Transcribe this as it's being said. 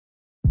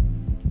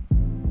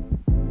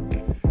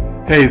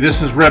Hey,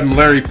 this is Reverend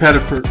Larry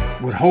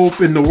Pettiford with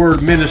Hope in the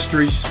Word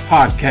Ministries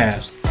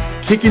podcast,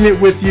 kicking it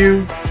with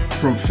you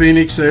from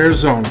Phoenix,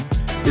 Arizona.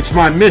 It's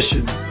my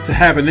mission to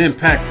have an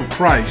impact for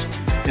Christ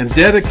and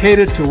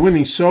dedicated to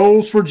winning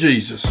souls for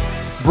Jesus,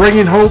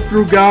 bringing hope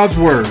through God's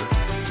Word,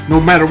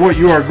 no matter what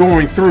you are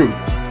going through.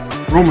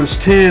 Romans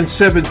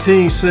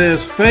 10:17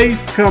 says, faith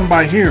comes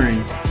by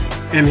hearing,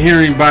 and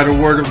hearing by the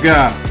Word of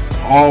God.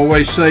 I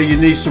always say you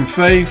need some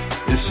faith.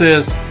 It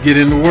says, get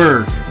in the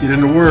Word. Get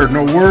in the Word.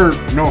 No Word,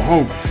 no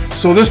hope.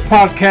 So this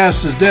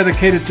podcast is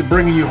dedicated to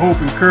bringing you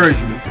hope,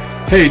 encouragement.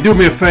 Hey, do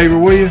me a favor,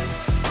 will you?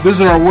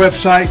 Visit our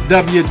website,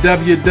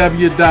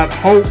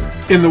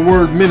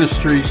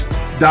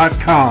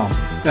 www.hopeinthewordministries.com.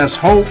 That's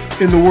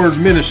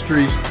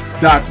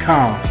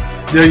hopeinthewordministries.com.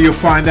 There you'll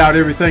find out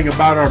everything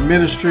about our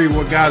ministry,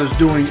 what God is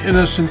doing in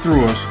us and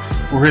through us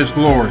for His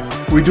glory.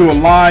 We do a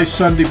live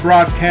Sunday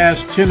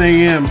broadcast, 10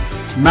 a.m.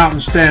 Mountain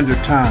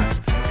Standard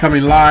Time,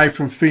 coming live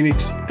from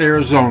Phoenix,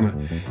 Arizona.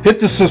 Hit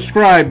the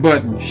subscribe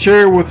button,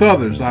 share it with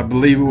others. I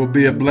believe it will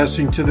be a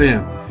blessing to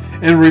them.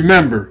 And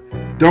remember,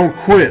 don't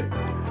quit.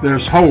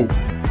 There's hope.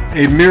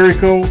 A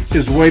miracle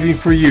is waiting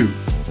for you.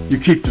 You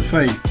keep the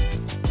faith.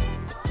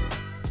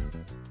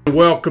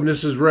 Welcome.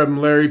 This is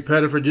Reverend Larry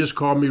Pettiford. Just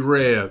call me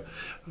Rev.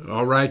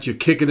 All right, you're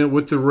kicking it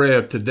with the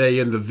Rev today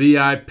in the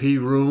VIP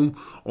room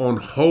on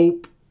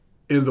Hope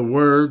in the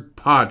Word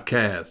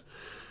podcast.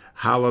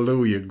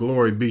 Hallelujah.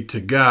 Glory be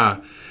to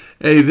God.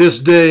 Hey, this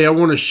day I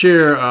want to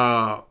share,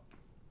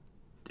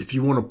 if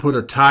you want to put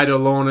a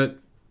title on it,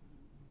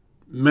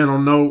 mental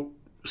note,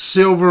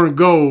 silver and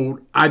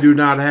gold, I do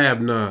not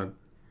have none.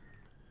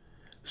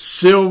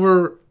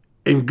 Silver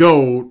and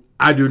gold,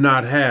 I do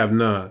not have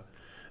none.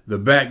 The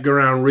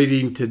background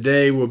reading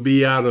today will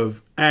be out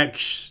of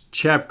Acts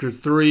chapter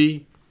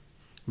 3,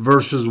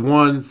 verses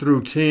 1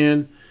 through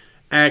 10.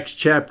 Acts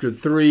chapter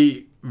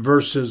 3,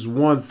 verses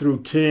 1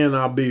 through 10.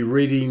 I'll be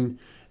reading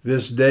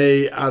this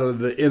day out of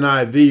the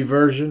NIV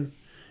version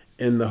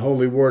in the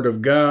Holy Word of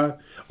God.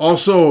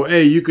 Also,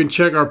 hey, you can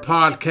check our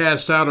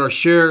podcast out or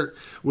share it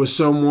with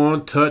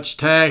someone, touch,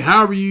 tag,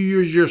 however you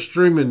use your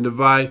streaming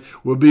device.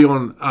 Will be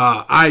on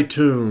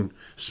iTunes,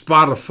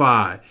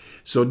 Spotify.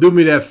 So do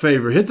me that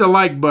favor. Hit the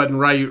like button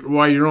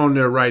while you're on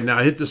there right now.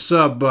 Hit the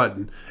sub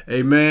button.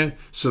 Amen.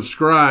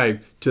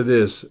 Subscribe to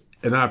this.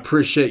 And I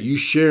appreciate you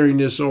sharing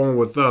this on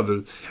with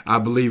others. I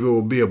believe it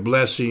will be a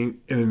blessing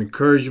and an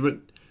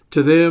encouragement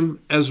to them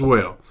as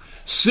well.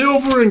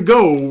 Silver and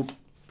gold,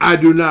 I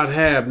do not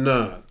have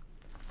none.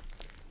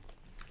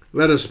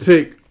 Let us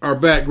pick our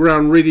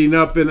background reading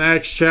up in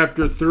Acts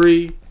chapter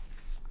 3,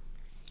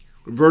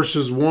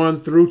 verses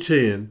 1 through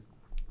 10.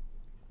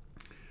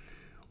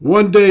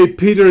 One day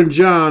Peter and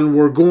John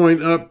were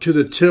going up to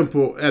the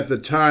temple at the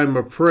time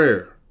of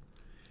prayer,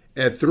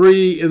 at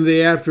 3 in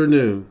the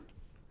afternoon.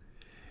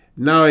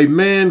 Now a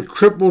man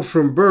crippled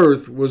from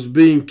birth was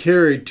being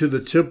carried to the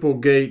temple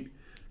gate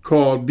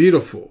called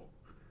Beautiful,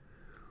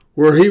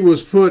 where he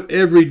was put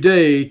every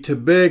day to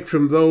beg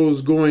from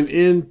those going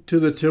into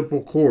the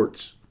temple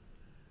courts.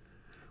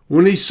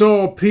 When he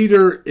saw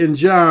Peter and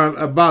John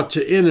about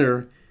to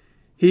enter,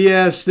 he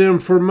asked them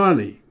for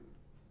money.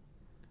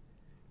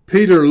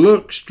 Peter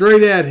looked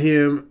straight at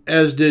him,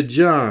 as did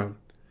John.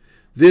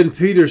 Then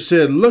Peter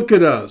said, "Look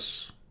at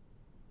us."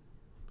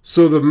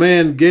 So the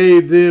man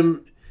gave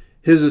them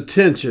his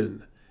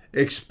attention,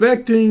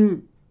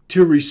 expecting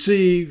to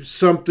receive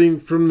something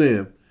from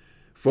them.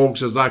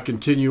 Folks, as I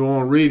continue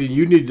on reading,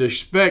 you need to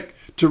expect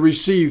to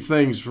receive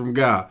things from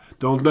God.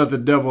 Don't let the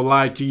devil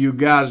lie to you.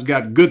 God's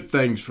got good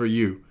things for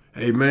you.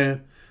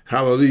 Amen.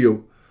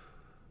 Hallelujah.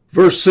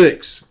 Verse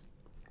 6.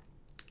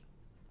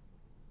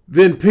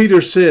 Then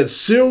Peter said,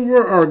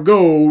 "Silver or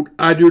gold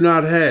I do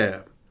not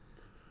have,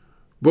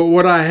 but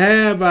what I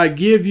have I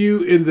give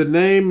you in the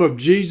name of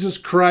Jesus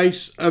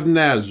Christ of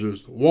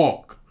Nazareth.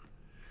 Walk."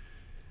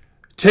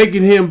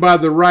 Taking him by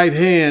the right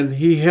hand,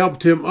 he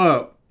helped him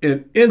up,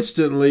 and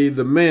instantly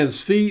the man's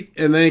feet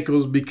and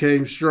ankles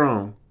became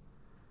strong.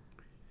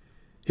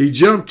 He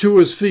jumped to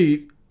his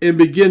feet and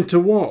began to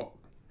walk.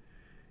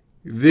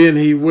 Then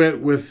he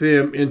went with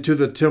them into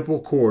the temple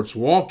courts,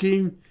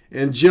 walking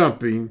and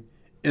jumping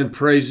and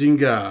praising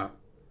God.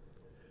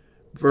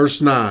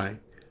 Verse 9.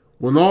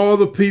 When all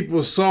the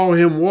people saw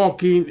him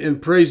walking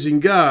and praising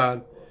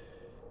God,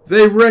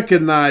 they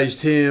recognized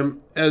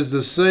him as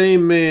the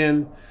same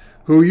man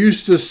who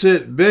used to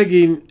sit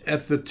begging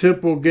at the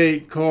temple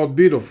gate called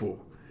Beautiful,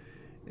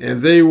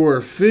 and they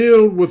were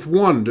filled with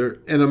wonder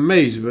and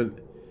amazement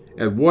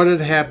at what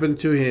had happened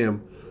to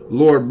him.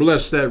 Lord,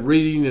 bless that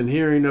reading and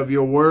hearing of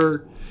your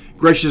word.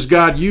 Gracious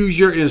God, use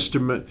your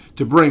instrument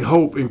to bring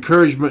hope,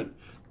 encouragement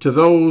to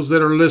those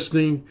that are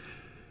listening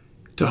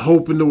to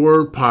Hope in the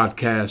Word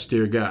podcast,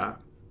 dear God.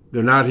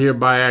 They're not here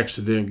by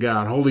accident,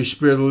 God. Holy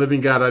Spirit of the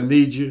living God, I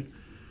need you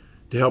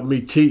to help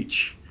me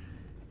teach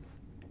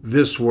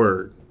this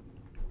word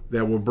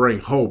that will bring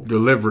hope,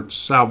 deliverance,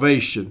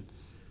 salvation.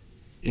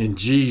 In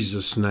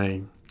Jesus'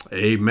 name,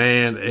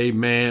 amen,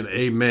 amen,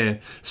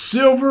 amen.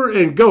 Silver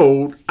and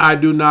gold I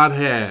do not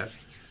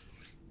have.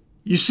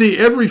 You see,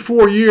 every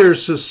 4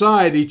 years,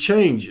 society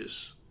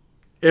changes.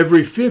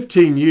 Every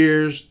 15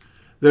 years,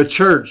 the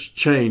church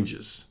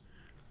changes.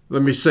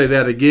 Let me say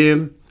that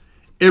again.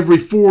 Every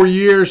 4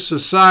 years,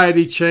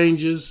 society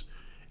changes.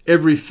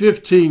 Every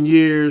 15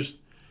 years,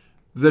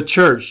 the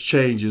church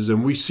changes.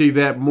 And we see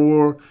that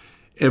more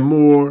and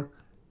more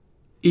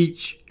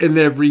each and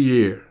every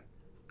year.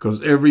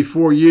 Because every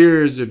 4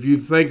 years, if you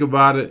think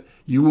about it,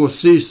 you will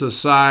see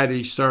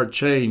society start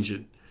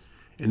changing.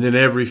 And then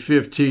every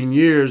 15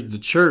 years, the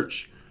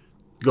church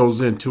goes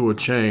into a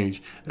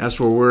change. That's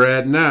where we're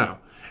at now.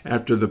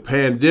 After the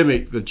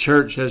pandemic, the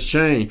church has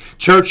changed.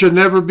 Church will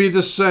never be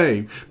the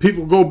same.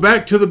 People go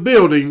back to the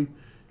building,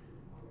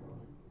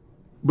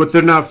 but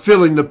they're not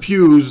filling the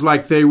pews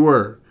like they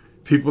were.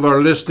 People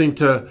are listening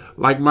to,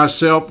 like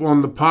myself,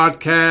 on the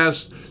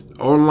podcast,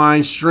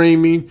 online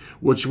streaming,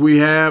 which we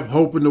have,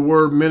 Hope in the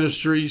Word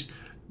Ministries.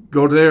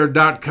 Go to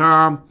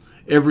there.com.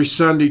 Every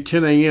Sunday,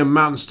 10 a.m.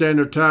 Mountain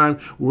Standard Time,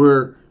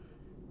 we're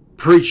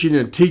preaching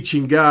and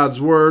teaching God's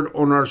Word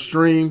on our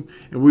stream.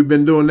 And we've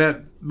been doing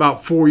that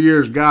about 4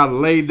 years. God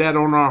laid that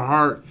on our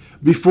heart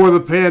before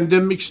the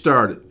pandemic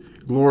started.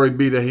 Glory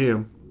be to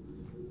Him.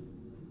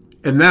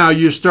 And now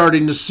you're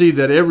starting to see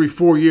that every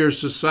 4 years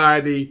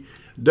society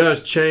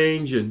does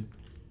change, and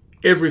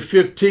every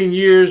 15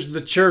 years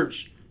the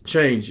church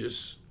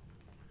changes.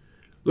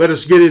 Let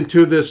us get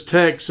into this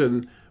text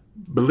and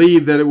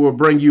believe that it will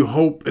bring you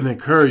hope and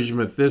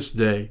encouragement this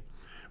day.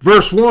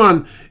 Verse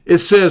 1, it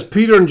says,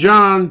 Peter and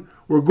John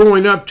were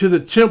going up to the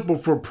temple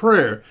for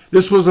prayer.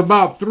 This was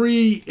about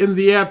 3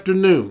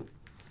 p.m.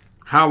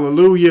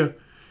 Hallelujah.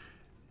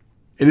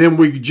 And then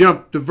we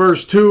jump to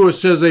verse 2. It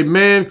says, a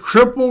man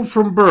crippled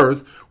from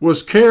birth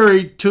was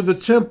carried to the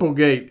temple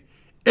gate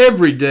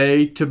every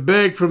day to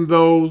beg from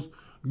those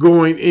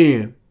going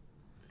in.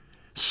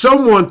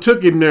 Someone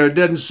took him there. It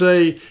doesn't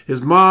say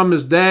his mom,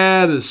 his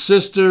dad, his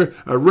sister,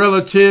 a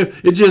relative.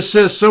 It just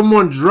says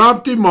someone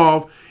dropped him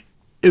off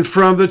in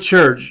front of the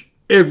church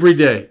every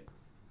day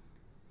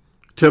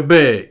to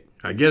beg.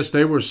 I guess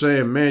they were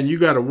saying, man, you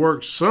got to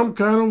work some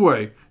kind of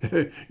way.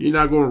 You're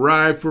not going to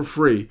ride for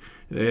free.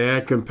 They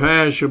had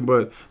compassion,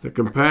 but the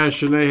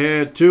compassion they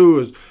had too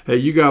is, hey,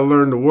 you got to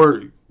learn to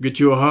work, get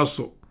you a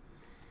hustle.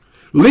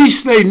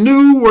 Least they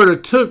knew where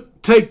to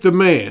take the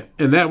man,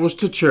 and that was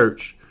to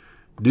church.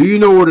 Do you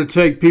know where to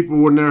take people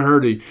when they're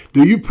hurting?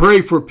 Do you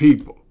pray for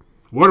people?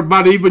 What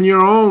about even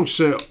your own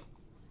self?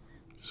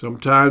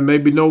 Sometimes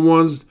maybe no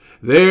one's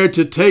there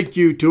to take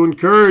you, to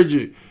encourage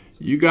you.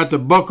 You got to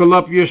buckle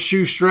up your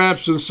shoe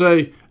straps and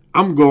say,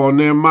 I'm going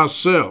there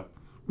myself.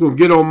 I'm going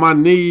to get on my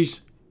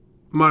knees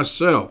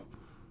myself.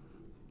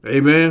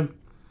 Amen.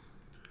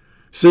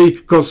 See,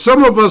 because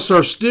some of us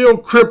are still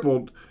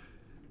crippled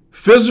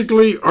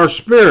physically or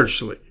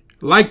spiritually.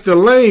 Like the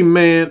lame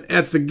man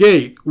at the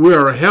gate, we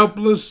are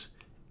helpless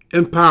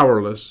and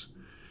powerless,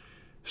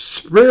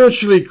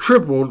 spiritually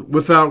crippled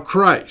without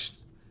Christ.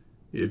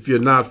 If you're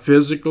not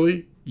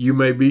physically, you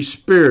may be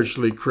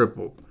spiritually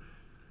crippled.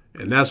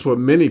 And that's what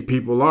many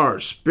people are,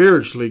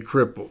 spiritually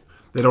crippled.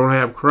 They don't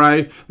have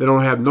Christ. They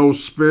don't have no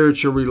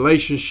spiritual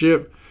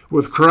relationship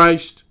with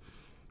Christ.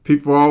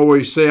 People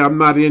always say, I'm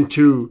not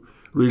into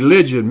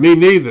religion. Me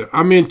neither.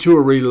 I'm into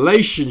a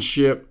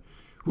relationship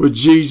with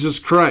Jesus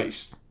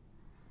Christ.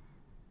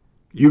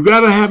 You got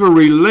to have a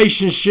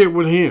relationship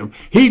with Him.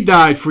 He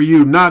died for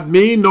you, not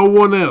me, no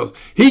one else.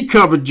 He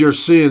covered your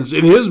sins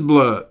in His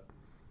blood.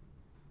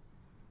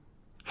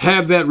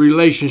 Have that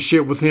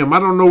relationship with Him. I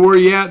don't know where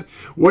you're at,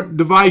 what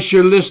device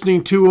you're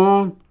listening to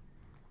on.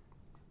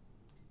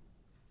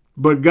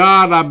 But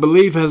God, I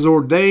believe, has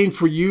ordained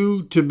for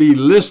you to be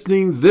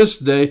listening this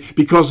day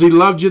because He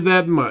loved you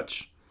that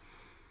much.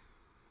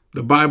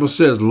 The Bible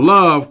says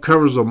love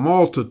covers a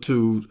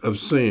multitude of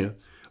sin.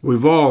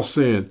 We've all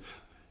sinned.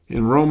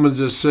 In Romans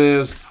it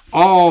says,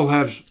 all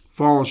have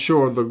fallen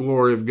short of the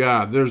glory of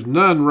God. There's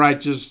none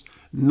righteous,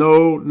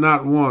 no,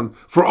 not one.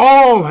 For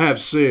all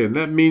have sinned.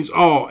 That means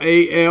all,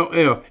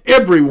 A-L-L,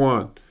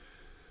 everyone.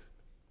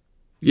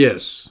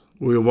 Yes,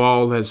 we have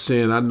all had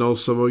sinned. I know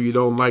some of you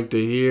don't like to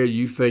hear.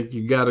 You think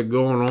you got it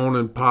going on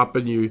and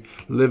popping. You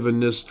living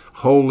this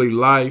holy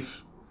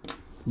life.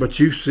 But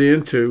you've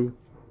sinned too.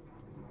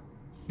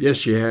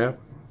 Yes, you have.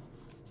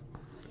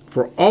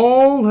 For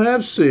all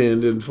have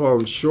sinned and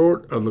fallen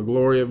short of the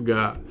glory of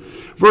God.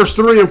 Verse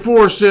 3 and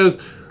 4 says,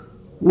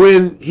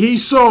 when he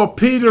saw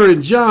Peter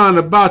and John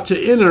about to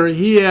enter,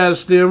 he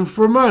asked them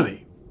for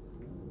money.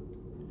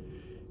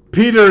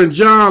 Peter and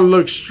John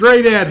looked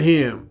straight at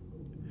him.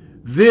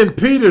 Then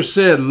Peter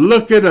said,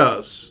 look at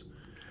us.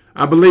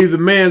 I believe the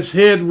man's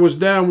head was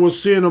down. We'll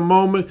see in a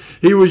moment.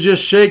 He was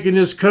just shaking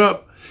his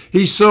cup.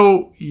 He's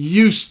so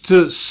used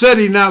to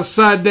sitting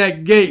outside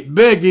that gate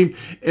begging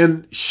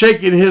and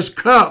shaking his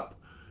cup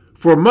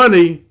for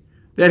money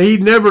that he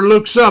never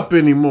looks up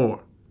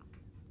anymore.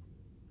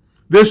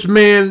 This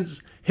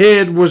man's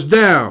head was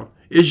down.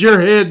 Is your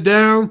head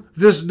down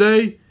this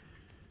day?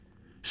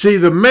 See,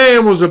 the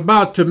man was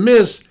about to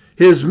miss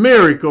his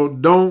miracle.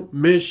 Don't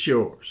miss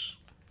yours.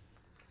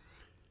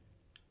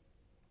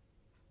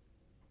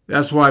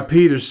 That's why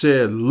Peter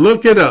said,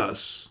 look at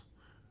us.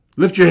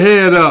 Lift your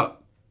head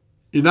up.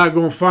 You're not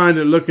going to find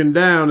it looking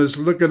down. It's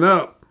looking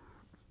up.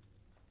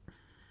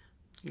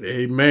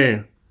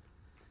 Amen.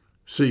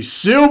 See,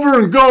 silver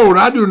and gold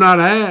I do not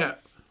have.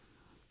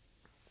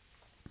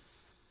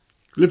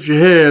 Lift your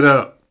head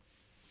up.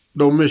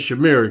 Don't miss your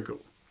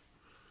miracle.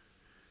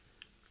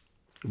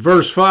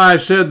 Verse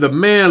 5 said, the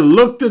man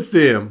looked at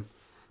them,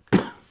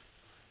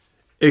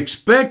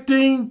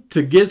 expecting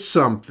to get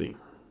something.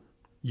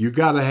 You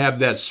got to have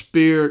that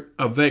spirit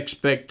of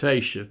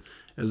expectation.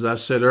 As I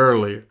said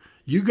earlier,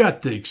 you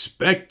got to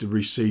expect to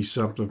receive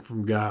something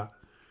from God.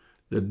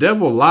 The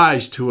devil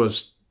lies to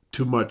us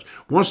too much,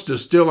 wants to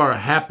steal our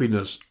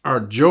happiness, our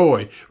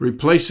joy,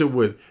 replace it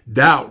with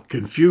doubt,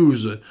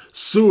 confusion,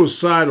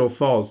 suicidal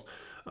thoughts,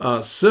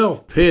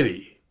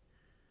 self-pity.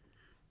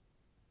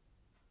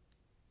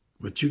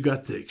 But you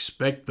got to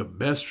expect the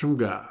best from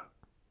God.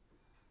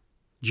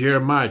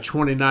 Jeremiah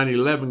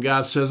 29:11,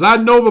 God says, I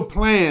know the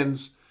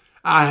plans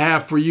I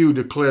have for you,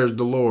 declares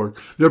the Lord.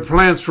 They're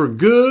plans for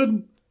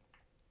good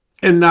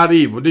and not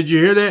evil. Did you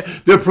hear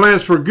that? They're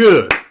plans for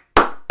good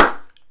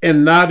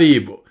and not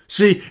evil.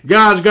 See,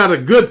 God's got a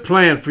good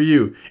plan for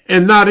you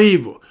and not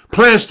evil.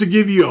 Plans to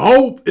give you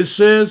hope, it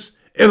says,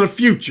 and a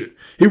future.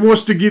 He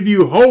wants to give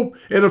you hope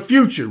and a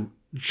future.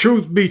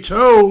 Truth be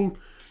told,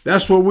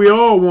 that's what we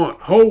all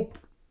want, hope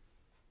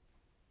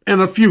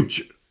and a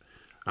future.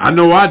 I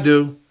know I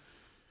do.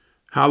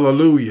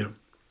 Hallelujah.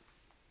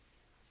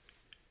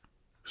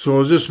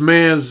 So as this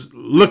man's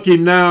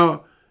looking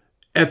now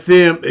at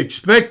them,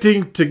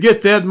 expecting to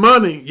get that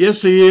money,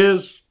 yes, he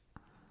is.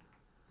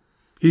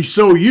 He's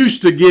so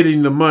used to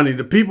getting the money.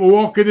 The people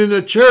walking in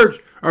the church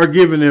are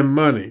giving him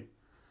money.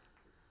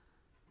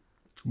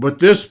 But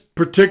this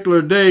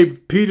particular day,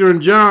 Peter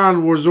and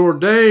John was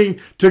ordained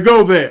to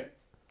go there.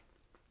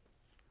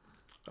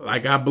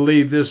 Like I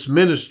believe this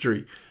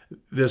ministry,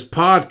 this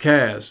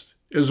podcast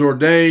is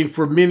ordained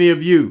for many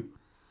of you.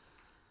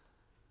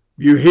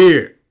 You're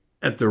here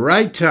at the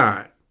right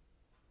time.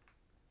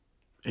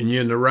 And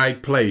you're in the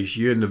right place.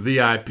 You're in the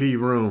VIP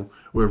room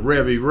with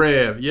Revy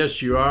Rev.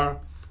 Yes, you are.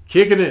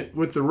 Kicking it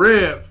with the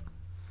Rev.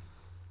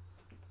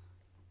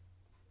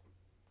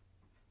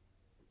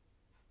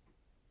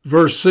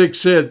 Verse 6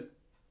 said,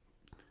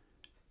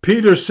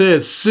 Peter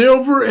said,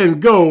 silver and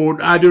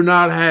gold I do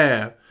not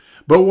have,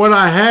 but what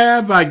I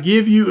have I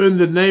give you in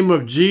the name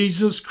of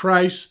Jesus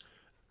Christ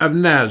of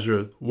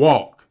Nazareth.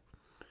 Walk.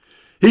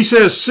 He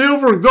says,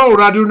 silver and gold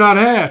I do not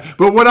have,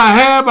 but what I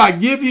have I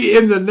give you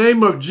in the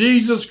name of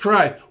Jesus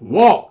Christ.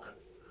 Walk.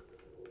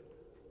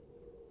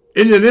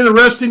 Isn't it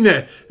interesting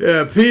that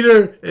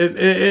Peter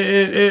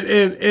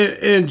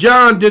and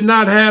John did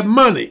not have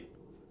money?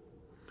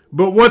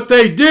 But what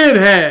they did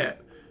have,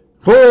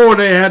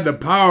 they had the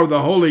power of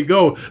the Holy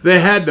Ghost. They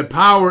had the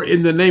power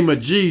in the name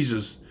of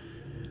Jesus.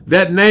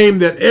 That name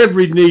that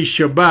every knee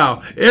shall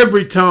bow,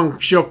 every tongue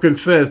shall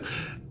confess,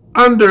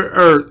 under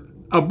earth,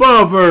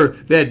 above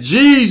earth, that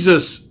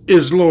Jesus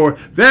is Lord.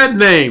 That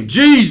name,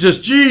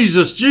 Jesus,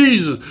 Jesus,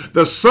 Jesus,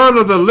 the Son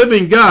of the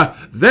living God,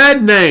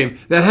 that name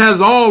that has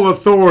all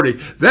authority,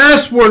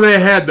 that's where they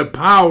had the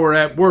power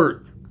at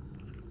work.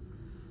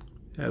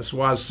 That's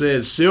why I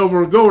said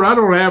silver and gold I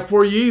don't have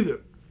for you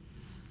either.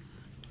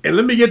 And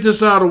let me get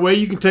this out of the way.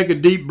 You can take a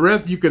deep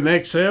breath. You can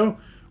exhale.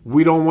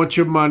 We don't want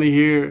your money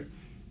here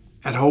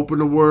at Hope in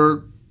the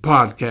Word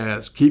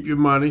podcast. Keep your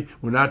money.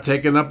 We're not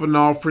taking up an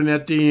offering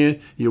at the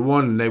end. They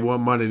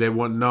want money.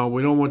 No,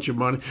 we don't want your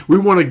money. We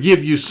want to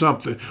give you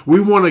something. We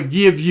want to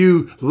give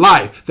you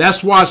life.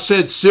 That's why I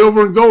said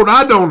silver and gold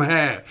I don't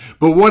have.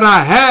 But what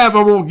I have,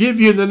 I'm going to give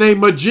you in the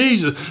name of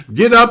Jesus.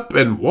 Get up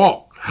and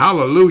walk.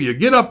 Hallelujah.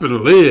 Get up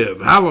and live.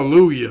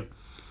 Hallelujah.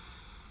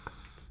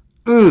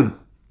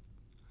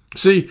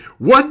 See,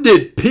 what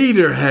did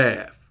Peter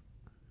have?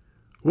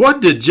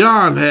 What did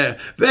John have?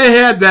 They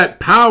had that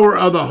power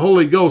of the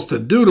Holy Ghost, the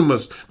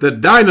dunamis, the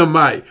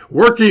dynamite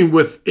working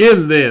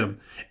within them.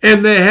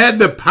 And they had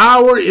the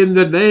power in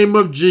the name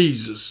of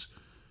Jesus.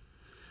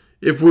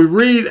 If we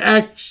read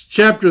Acts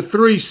chapter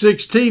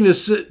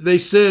 3:16, they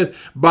said,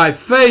 by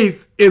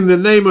faith in the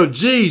name of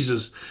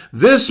Jesus,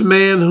 this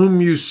man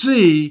whom you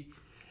see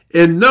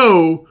and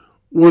know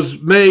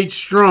was made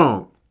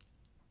strong.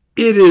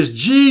 It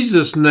is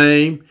Jesus'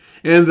 name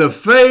and the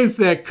faith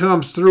that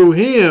comes through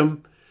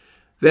him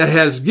that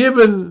has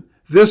given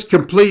this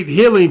complete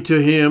healing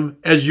to him,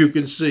 as you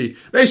can see.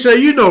 They say,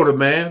 you know the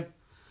man.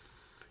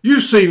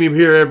 You've seen him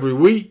here every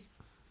week.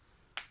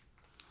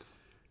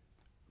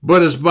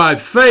 But it's by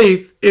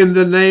faith in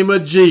the name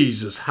of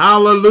Jesus.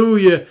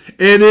 Hallelujah.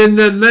 And in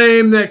the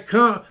name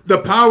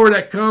the power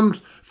that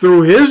comes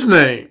through his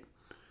name,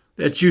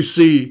 that you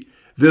see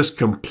this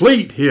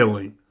complete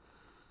healing.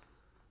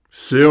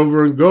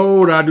 Silver and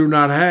gold I do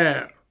not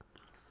have.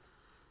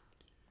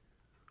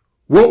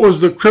 What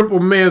was the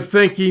crippled man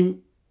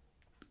thinking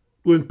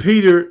when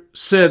Peter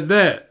said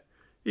that?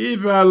 He's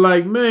probably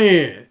like,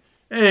 man,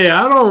 hey,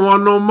 I don't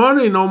want no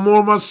money no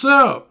more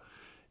myself.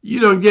 You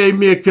done gave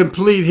me a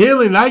complete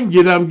healing. I can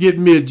get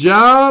me a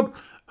job.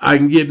 I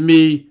can get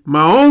me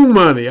my own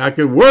money. I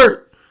can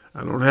work.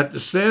 I don't have to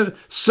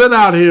sit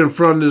out here in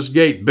front of this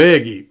gate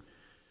begging.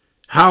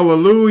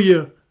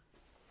 Hallelujah.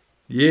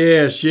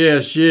 Yes,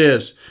 yes,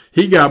 yes.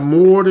 He got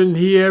more than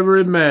he ever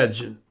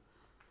imagined.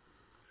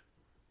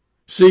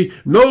 See,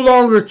 no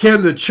longer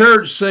can the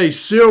church say,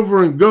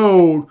 silver and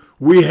gold,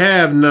 we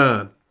have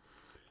none.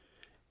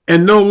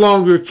 And no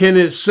longer can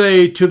it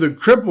say to the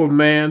crippled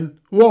man,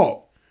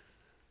 walk.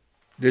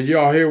 Did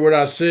y'all hear what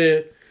I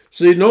said?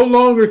 See, no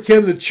longer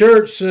can the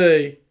church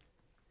say,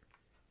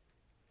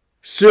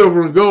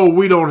 silver and gold,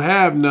 we don't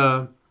have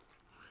none.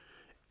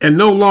 And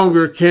no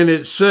longer can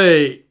it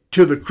say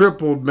to the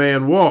crippled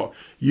man, walk.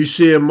 You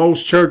see in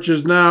most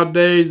churches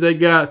nowadays, they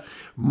got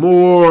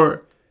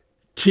more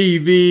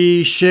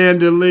TV,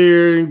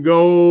 chandelier and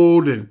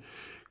gold, and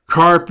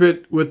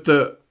carpet with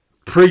the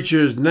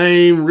preacher's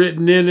name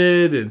written in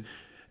it,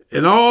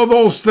 and all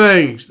those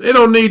things. They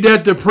don't need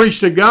that to preach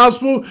the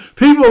gospel.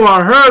 People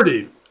are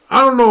hurting.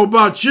 I don't know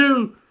about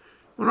you.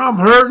 When I'm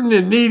hurting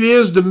and need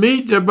ends to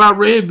meet, they're about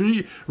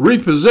ready to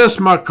repossess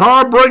my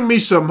car. Bring me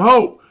some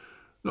hope.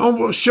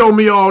 Don't show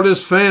me all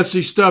this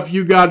fancy stuff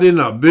you got in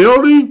a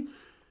building.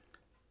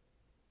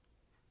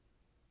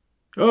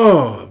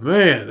 Oh,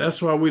 man,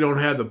 that's why we don't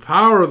have the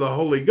power of the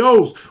Holy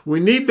Ghost.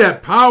 We need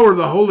that power of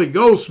the Holy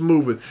Ghost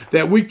moving,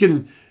 that we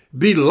can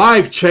be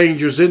life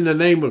changers in the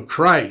name of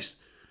Christ.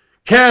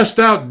 Cast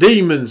out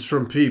demons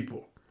from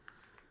people.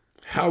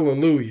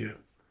 Hallelujah.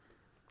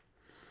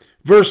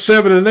 Verse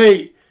 7 and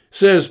 8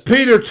 says,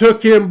 Peter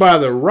took him by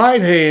the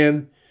right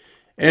hand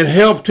and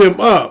helped him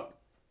up.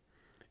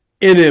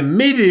 And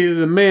immediately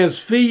the man's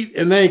feet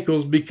and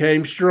ankles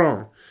became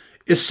strong.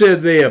 It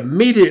said they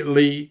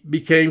immediately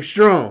became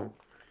strong.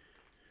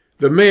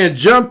 The man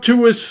jumped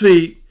to his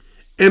feet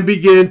and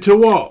began to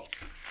walk.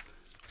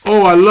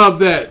 Oh, I love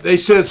that. They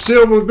said,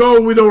 silver and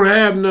gold, we don't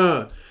have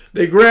none.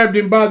 They grabbed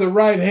him by the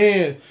right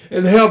hand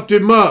and helped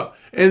him up.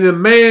 And the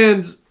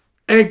man's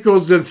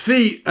ankles and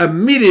feet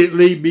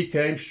immediately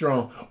became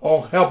strong.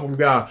 Oh, help him,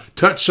 God.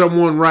 Touch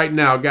someone right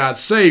now, God.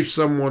 Save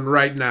someone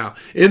right now.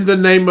 In the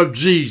name of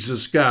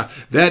Jesus, God.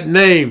 That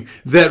name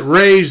that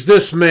raised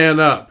this man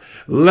up,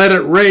 let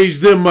it raise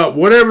them up.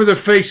 Whatever they're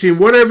facing,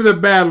 whatever they're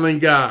battling,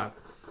 God.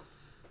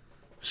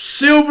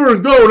 Silver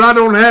and gold, I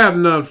don't have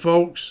none,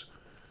 folks.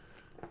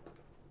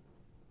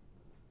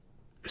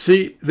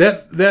 See,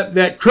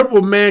 that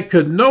crippled man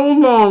could no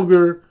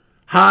longer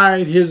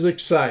hide his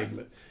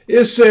excitement.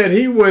 It said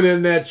he went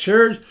in that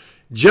church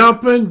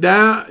jumping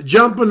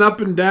up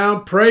and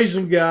down,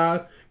 praising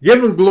God,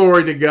 giving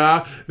glory to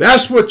God.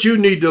 That's what you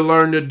need to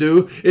learn to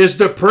do, is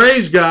to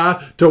praise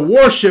God, to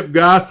worship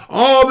God,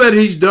 all that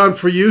he's done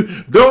for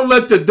you. Don't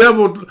let the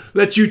devil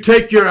let you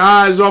take your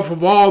eyes off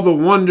of all the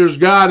wonders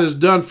God has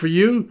done for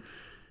you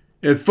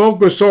and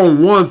focus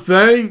on one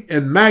thing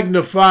and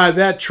magnify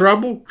that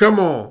trouble. Come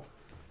on.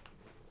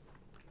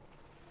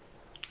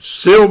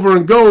 Silver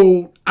and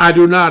gold, I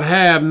do not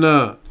have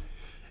none.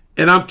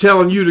 And I'm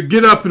telling you to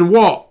get up and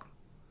walk.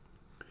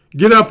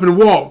 Get up and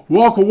walk.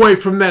 Walk away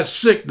from that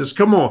sickness.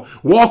 Come on.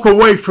 Walk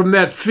away from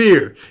that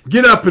fear.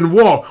 Get up and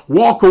walk.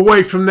 Walk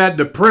away from that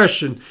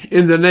depression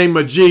in the name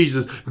of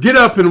Jesus. Get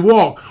up and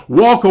walk.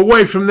 Walk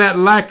away from that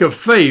lack of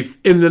faith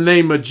in the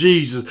name of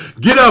Jesus.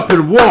 Get up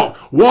and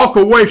walk. Walk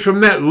away from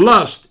that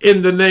lust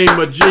in the name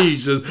of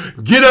Jesus.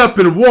 Get up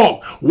and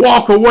walk.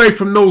 Walk away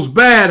from those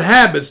bad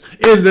habits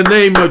in the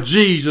name of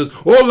Jesus.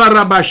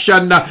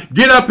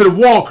 Get up and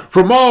walk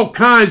from all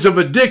kinds of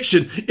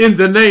addiction in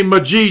the name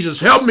of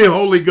Jesus. Help me,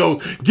 Holy Ghost.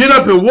 Get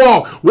up and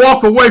walk.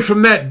 Walk away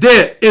from that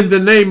debt in the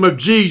name of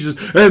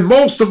Jesus. And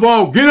most of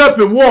all, get up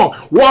and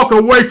walk. Walk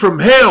away from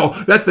hell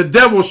that the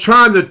devil's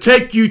trying to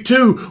take you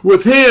to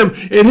with him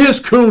and his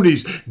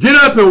coonies. Get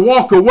up and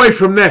walk away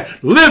from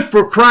that. Live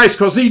for Christ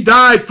because he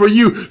died for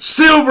you.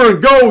 Silver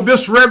and gold,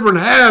 this reverend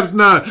has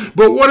none.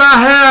 But what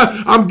I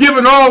have, I'm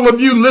giving all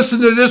of you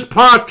listening to this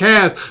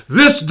podcast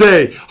this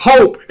day.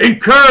 Hope,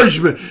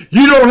 encouragement.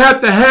 You don't have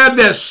to have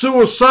that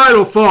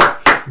suicidal thought.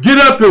 Get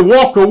up and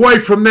walk away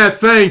from that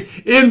thing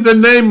in the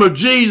name of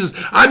Jesus.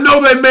 I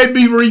know they may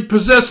be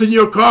repossessing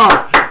your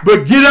car,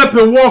 but get up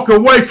and walk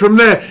away from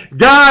that.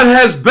 God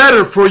has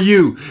better for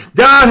you.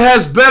 God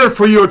has better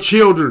for your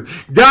children.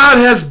 God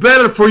has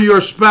better for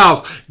your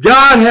spouse.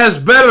 God has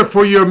better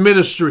for your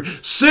ministry.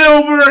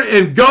 Silver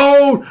and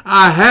gold,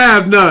 I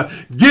have none.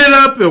 Get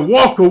up and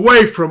walk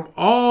away from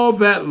all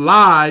that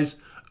lies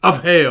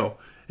of hell.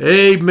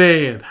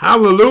 Amen.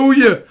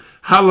 Hallelujah.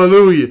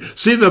 Hallelujah.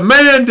 See, the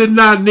man did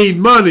not need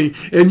money,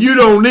 and you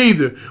don't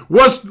either.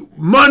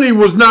 Money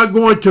was not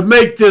going to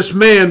make this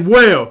man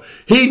well.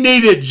 He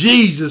needed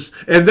Jesus,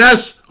 and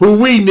that's who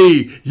we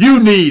need.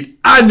 You need.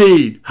 I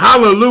need.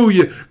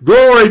 Hallelujah.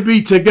 Glory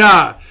be to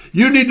God.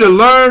 You need to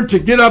learn to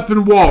get up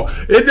and walk.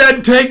 It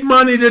doesn't take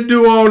money to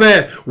do all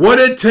that. What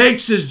it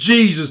takes is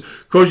Jesus,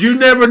 because you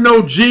never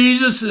know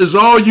Jesus is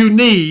all you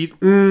need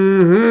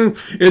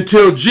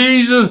until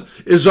Jesus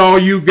is all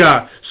you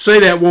got.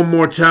 Say that one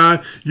more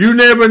time. You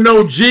never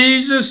know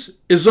Jesus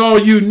is all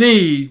you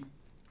need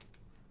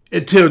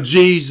until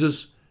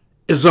Jesus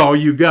is all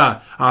you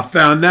got. I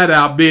found that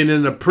out being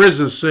in a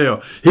prison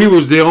cell. He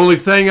was the only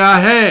thing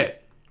I had.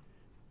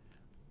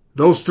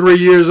 Those 3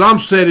 years I'm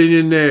sitting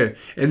in there.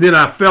 And then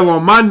I fell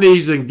on my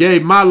knees and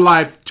gave my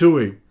life to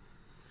him.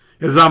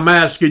 As I'm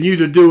asking you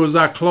to do as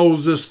I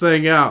close this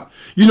thing out.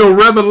 You know,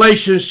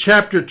 Revelations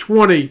chapter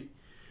 20,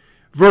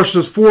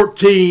 verses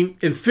 14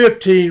 and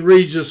 15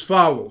 reads as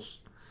follows.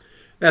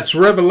 That's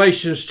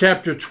Revelations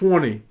chapter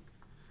 20,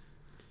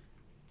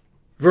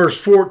 verse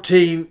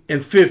 14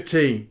 and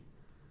 15.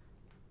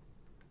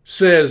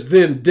 Says,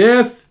 then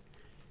death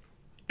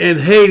and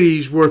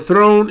Hades were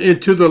thrown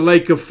into the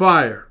lake of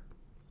fire.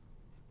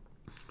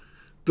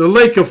 The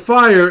lake of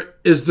fire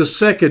is the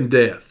second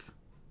death.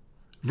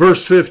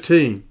 Verse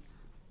 15.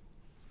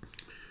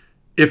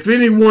 If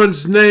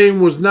anyone's name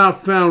was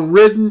not found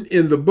written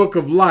in the book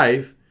of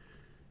life,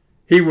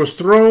 he was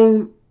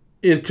thrown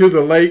into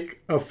the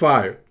lake of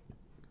fire.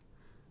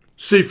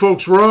 See,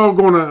 folks, we're all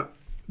going to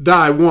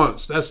die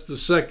once. That's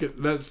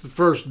the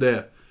first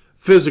death,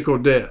 physical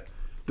death.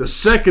 The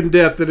second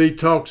death that he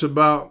talks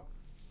about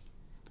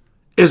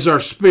is our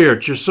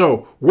spirit, your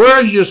soul.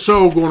 Where is your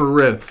soul going to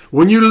rest?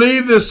 When you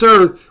leave this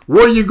earth,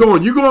 where are you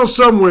going? You're going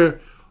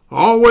somewhere.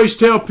 I always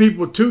tell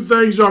people 2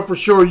 things are for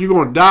sure. You're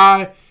going to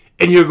die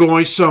and you're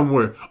going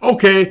somewhere.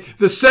 Okay,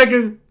 the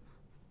second,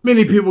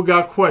 many people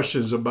got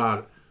questions about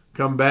it.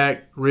 Come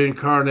back,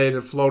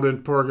 reincarnated, float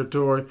in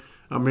purgatory.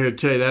 I'm here to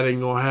tell you that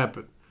ain't going to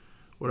happen.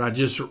 What I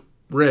just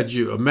read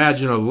you,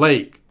 imagine a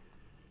lake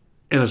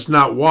and it's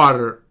not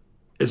water,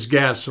 it's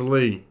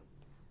gasoline.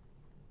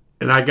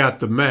 And I got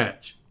the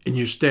match and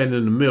you stand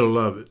in the middle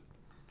of it.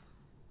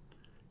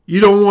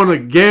 You don't want to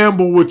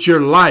gamble with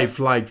your life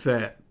like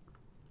that.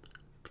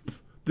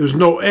 There's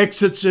no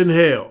exits in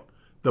hell.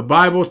 The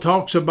Bible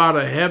talks about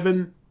a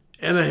heaven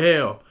and a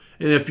hell.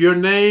 And if your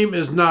name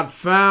is not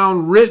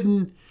found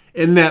written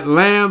in that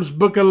Lamb's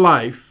book of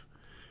life,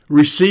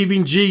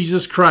 receiving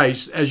Jesus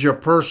Christ as your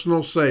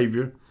personal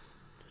Savior,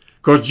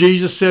 because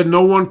Jesus said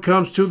no one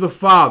comes to the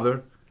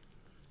Father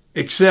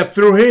except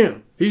through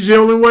him. He's the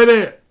only way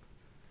there.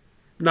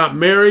 Not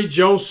Mary,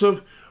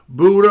 Joseph,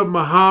 Buddha,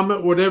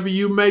 Muhammad, whatever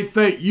you may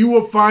think. You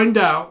will find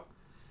out.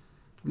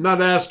 I'm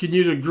not asking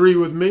you to agree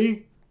with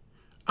me.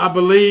 I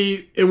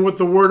believe in what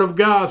the Word of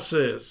God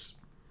says.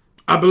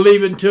 I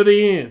believe until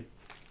the end.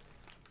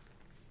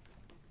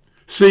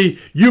 See,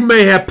 you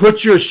may have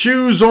put your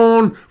shoes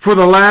on for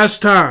the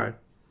last time.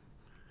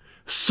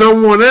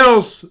 Someone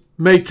else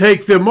may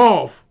take them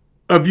off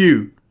of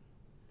you.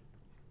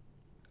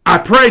 I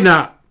pray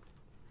not.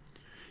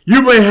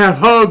 You may have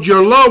hugged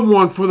your loved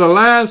one for the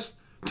last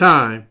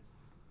time.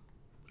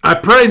 I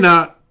pray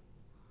not.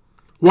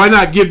 Why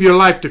not give your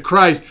life to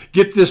Christ?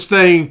 Get this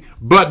thing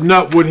buttoned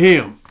up with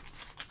him.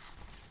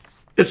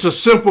 It's a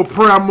simple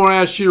prayer I'm going to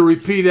ask you to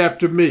repeat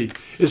after me.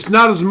 It's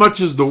not as much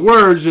as the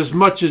words, as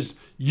much as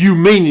you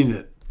meaning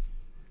it.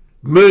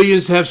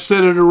 Millions have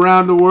said it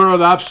around the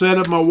world. I've said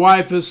it. My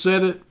wife has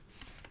said it.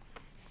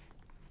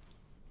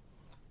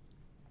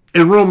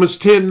 And Romans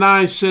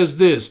 10:9 says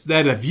this,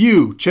 that if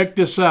you, check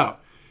this out,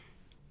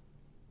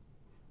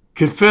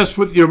 confess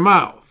with your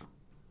mouth,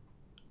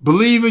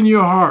 believe in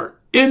your heart,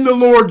 in the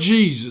Lord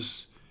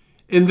Jesus,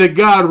 and that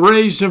God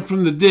raised him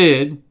from the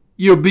dead,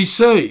 you'll be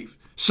saved.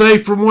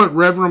 Saved from what,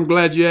 Reverend? I'm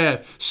glad you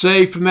asked.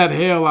 Saved from that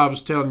hell I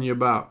was telling you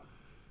about.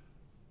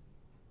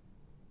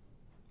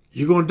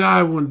 You're going to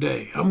die one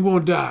day. I'm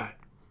going to die.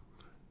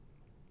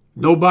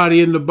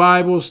 Nobody in the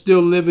Bible is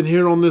still living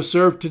here on this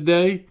earth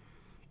today.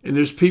 And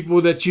there's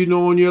people that you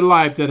know in your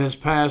life that has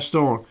passed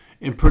on.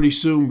 And pretty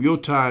soon your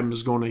time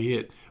is going to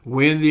hit.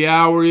 When the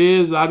hour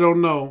is, I don't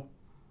know.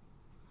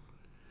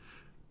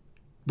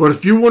 But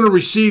if you want to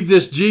receive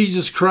this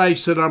Jesus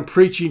Christ that I'm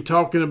preaching,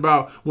 talking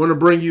about, want to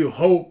bring you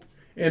hope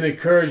and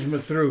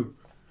encouragement through,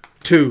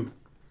 too.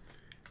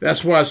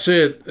 That's why I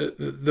said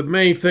the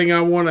main thing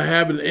I want to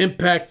have an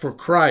impact for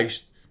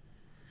Christ.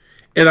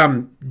 And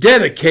I'm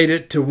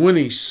dedicated to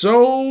winning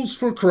souls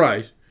for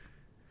Christ.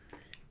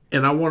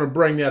 And I want to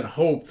bring that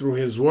hope through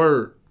his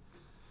word.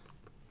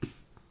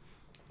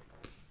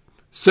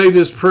 Say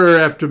this prayer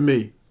after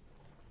me.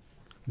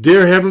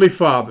 Dear Heavenly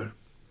Father,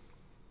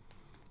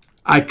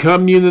 I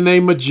come to you in the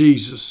name of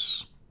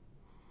Jesus.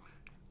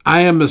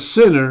 I am a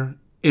sinner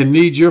and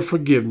need your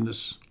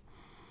forgiveness.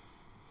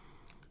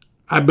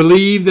 I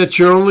believe that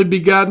your only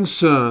begotten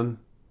Son,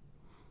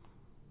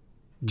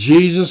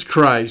 Jesus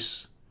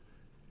Christ,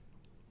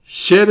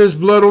 shed his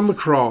blood on the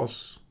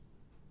cross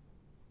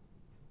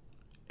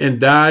and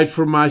died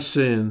for my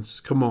sins.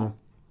 Come on.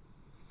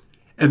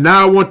 And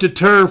now I want to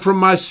turn from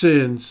my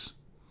sins.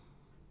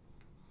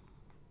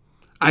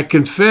 I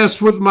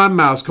confess with my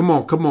mouth, come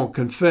on,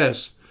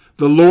 confess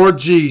the Lord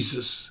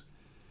Jesus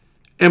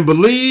and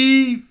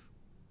believe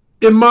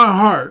in my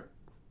heart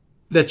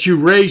that you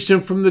raised him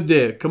from the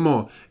dead. Come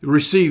on,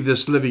 receive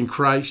this living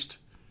Christ.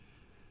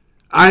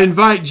 I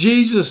invite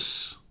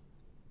Jesus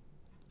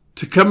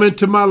to come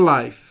into my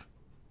life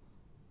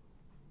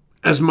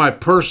as my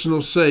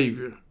personal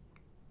Savior.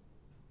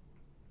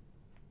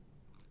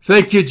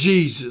 Thank you,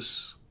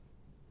 Jesus,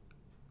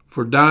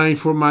 for dying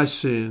for my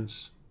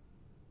sins.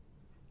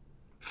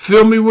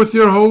 Fill me with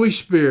your Holy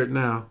Spirit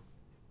now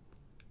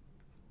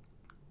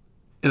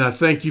And I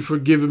thank you for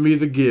giving me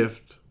the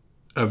gift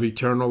of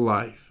eternal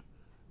life.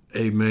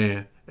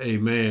 Amen.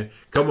 Amen.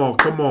 Come on,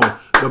 come on.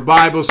 The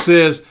Bible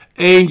says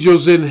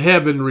angels in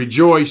heaven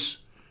rejoice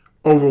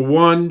over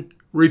one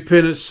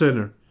repentant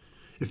sinner.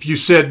 If you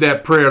said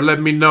that prayer, let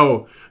me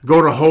know.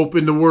 Go to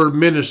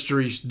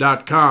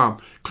hopeinthewordministries.com.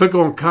 Click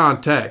on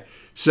contact.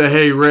 Say,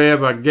 hey,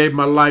 Rev, I gave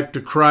my life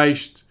to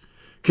Christ.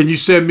 Can you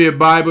send me a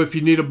Bible? If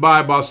you need a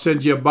Bible, I'll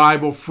send you a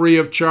Bible free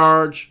of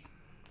charge.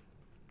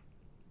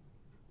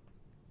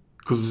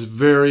 Because it's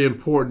very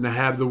important to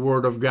have the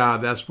Word of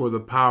God. That's where the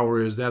power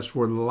is. That's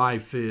where the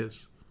life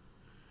is.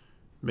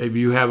 Maybe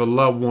you have a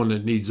loved one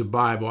that needs a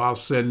Bible. I'll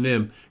send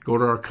them. Go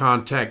to our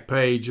contact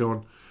page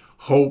on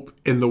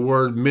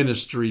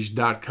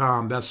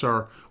hopeinthewordministries.com. That's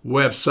our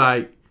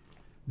website,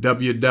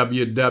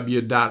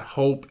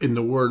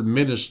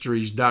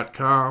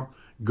 www.hopeinthewordministries.com.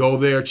 Go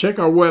there. Check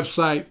our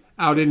website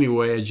out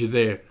anyway as you're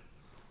there.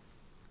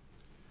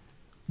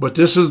 But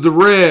this is the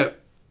Rev.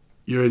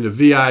 You're in the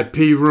VIP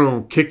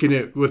room, kicking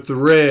it with the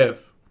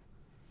Rev.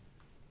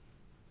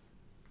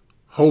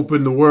 Hope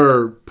in the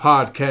Word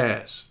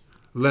podcast.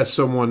 Let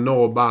someone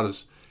know about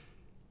us.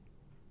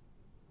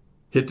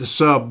 Hit the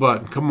sub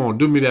button. Come on,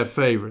 do me that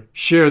favor.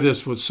 Share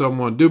this with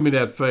someone. Do me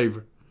that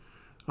favor.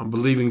 I'm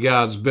believing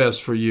God's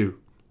best for you.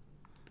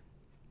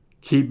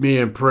 Keep me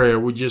in prayer.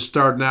 We're just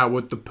starting out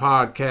with the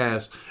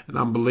podcast, and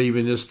I'm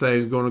believing this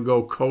thing's going to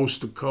go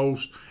coast to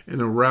coast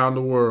and around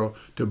the world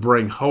to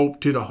bring hope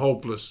to the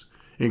hopeless.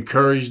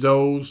 Encourage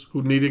those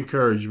who need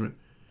encouragement.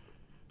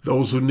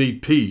 Those who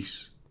need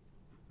peace,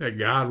 that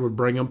God would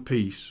bring them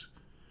peace.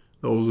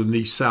 Those who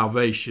need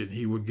salvation,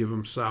 He would give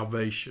them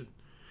salvation.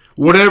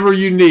 Whatever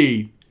you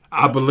need,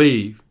 I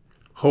believe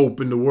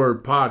Hope in the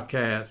Word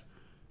podcast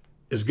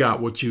has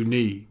got what you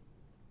need.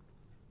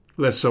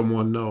 Let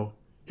someone know.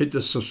 Hit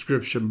the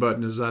subscription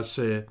button, as I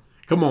said.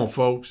 Come on,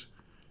 folks.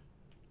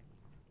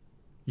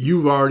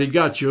 You've already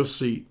got your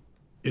seat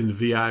in the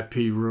VIP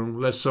room.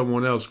 Let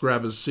someone else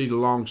grab a seat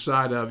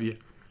alongside of you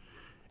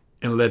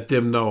and let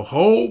them know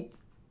Hope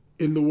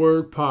in the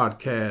Word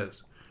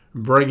podcast,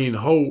 bringing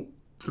hope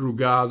through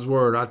God's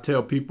Word. I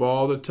tell people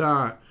all the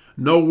time,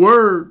 no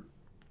word,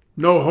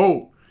 no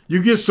hope.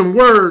 You get some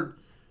word,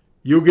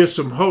 you'll get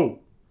some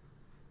hope.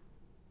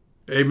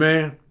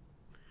 Amen.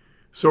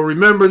 So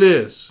remember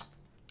this.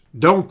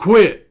 Don't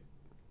quit.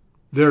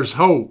 There's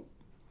hope.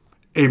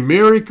 A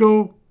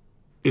miracle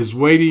is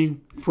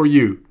waiting for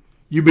you.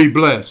 You be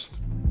blessed.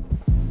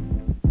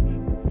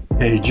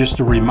 Hey, just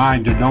a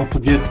reminder, don't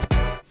forget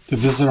to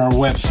visit our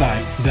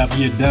website,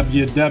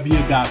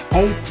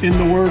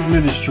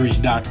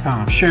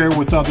 www.hopeinthewordministries.com. Share it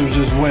with others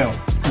as well.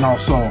 And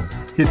also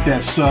hit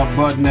that sub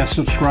button, that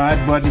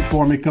subscribe button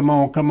for me. Come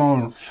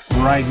on.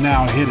 Right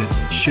now, hit it.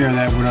 Share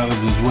that with others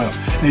as well.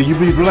 Hey, you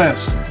be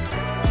blessed.